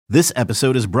This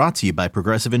episode is brought to you by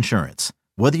Progressive Insurance.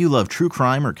 Whether you love true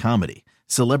crime or comedy,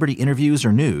 celebrity interviews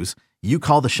or news, you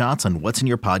call the shots on what's in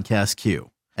your podcast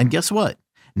queue. And guess what?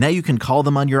 Now you can call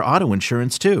them on your auto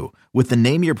insurance too with the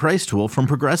Name Your Price tool from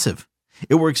Progressive.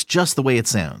 It works just the way it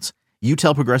sounds. You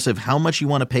tell Progressive how much you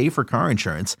want to pay for car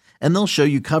insurance, and they'll show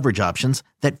you coverage options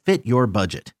that fit your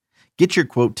budget. Get your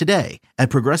quote today at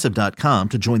Progressive.com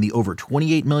to join the over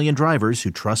 28 million drivers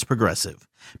who trust Progressive.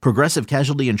 Progressive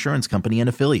Casualty Insurance Company and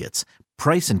Affiliates.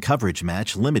 Price and coverage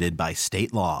match limited by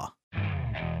state law.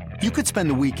 You could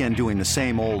spend the weekend doing the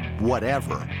same old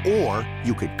whatever, or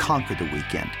you could conquer the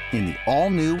weekend in the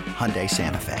all-new Hyundai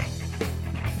Santa Fe.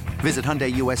 Visit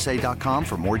HyundaiUSA.com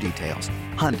for more details.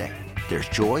 Hyundai, there's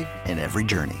joy in every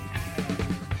journey.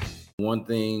 One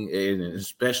thing, and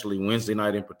especially Wednesday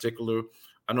night in particular,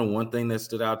 I know one thing that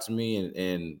stood out to me,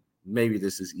 and maybe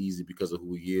this is easy because of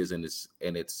who he is, and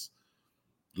it's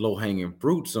low-hanging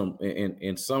fruit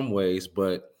in some ways,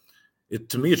 but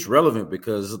to me it's relevant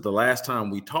because the last time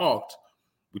we talked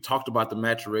about the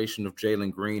maturation of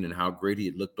Jalen Green and how great he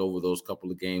had looked over those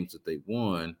couple of games that they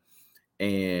won.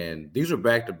 And these are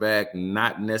back-to-back,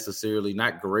 not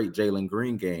great Jalen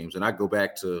Green games. And I go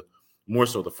back to more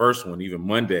so the first one, even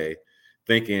Monday,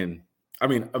 thinking,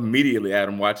 immediately,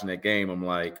 Adam, watching that game, I'm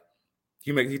like,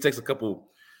 he takes a couple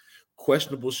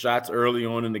questionable shots early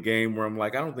on in the game where I'm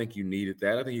like, I don't think you needed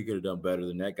that. I think you could have done better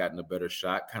than that, gotten a better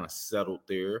shot, kind of settled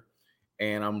there.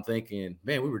 And I'm thinking,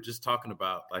 man, we were just talking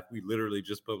about, we literally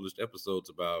just published episodes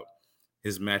about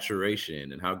his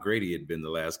maturation and how great he had been the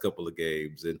last couple of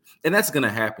games. And that's going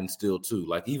to happen still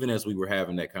too. Even as we were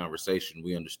having that conversation,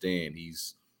 we understand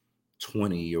he's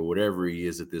 20 or whatever he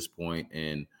is at this point.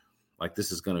 And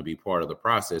this is going to be part of the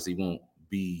process. He won't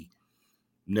be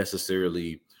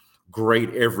necessarily great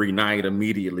every night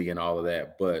immediately and all of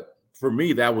that. But for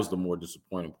me, that was the more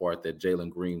disappointing part, that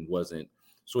Jalen Green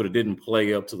didn't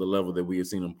play up to the level that we had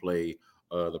seen him play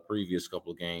the previous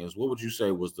couple of games. What would you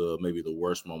say was maybe the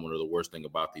worst moment or the worst thing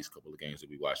about these couple of games that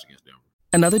we watched against Denver?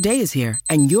 Another day is here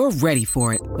and you're ready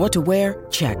for it. What to wear?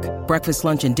 Check. Breakfast,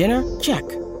 lunch, and dinner? Check.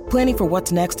 Planning for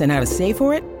what's next and how to save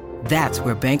for it? That's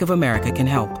where Bank of America can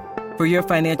help. For your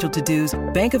financial to-dos,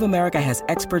 Bank of America has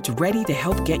experts ready to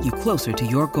help get you closer to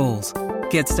your goals.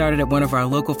 Get started at one of our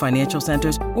local financial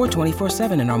centers or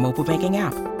 24/7 in our mobile banking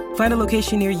app. Find a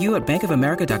location near you at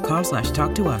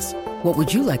bankofamerica.com/talktous. What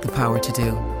would you like the power to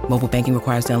do? Mobile banking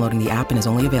requires downloading the app and is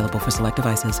only available for select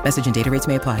devices. Message and data rates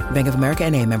may apply. Bank of America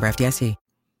NA, member FDIC.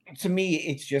 To me,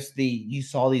 it's just you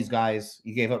saw these guys,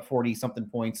 you gave up 40-something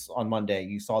points on Monday.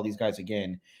 You saw these guys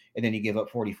again, and then you gave up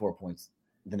 44 points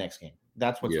the next game.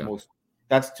 That's what's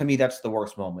to me, that's the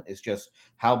worst moment. It's just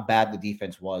how bad the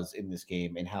defense was in this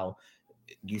game and how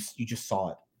you just saw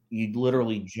it. You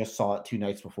literally just saw it 2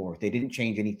 nights before. They didn't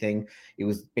change anything. It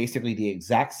was basically the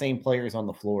exact same players on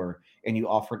the floor, and you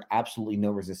offered absolutely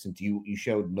no resistance. You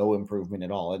showed no improvement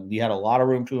at all. And you had a lot of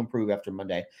room to improve after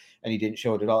Monday, and you didn't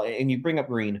show it at all. And you bring up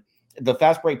Green. The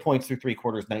fast break points through 3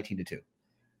 quarters, 19-2.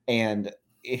 And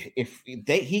if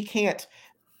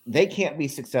they can't be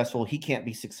successful, he can't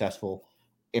be successful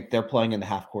if they're playing in the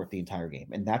half court the entire game.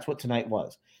 And that's what tonight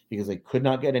was, because they could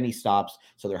not get any stops.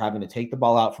 So they're having to take the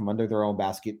ball out from under their own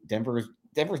basket. Denver's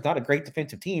not a great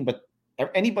defensive team, but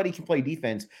anybody can play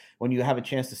defense when you have a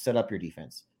chance to set up your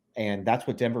defense. And that's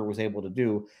what Denver was able to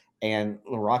do. And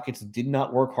the Rockets did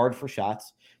not work hard for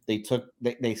shots. They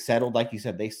settled, like you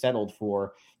said, they settled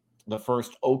for the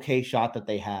first okay shot that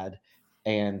they had.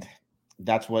 And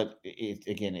that's what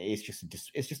it's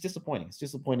just disappointing. It's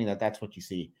disappointing that that's what you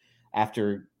see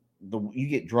after you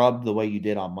get drubbed the way you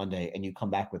did on Monday and you come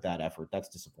back with that effort. That's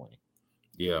disappointing.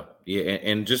 Yeah.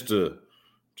 And just to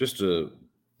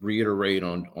reiterate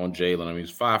on Jalen, he's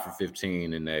 5 for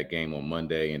 15 in that game on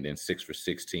Monday and then 6 for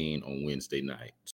 16 on Wednesday night.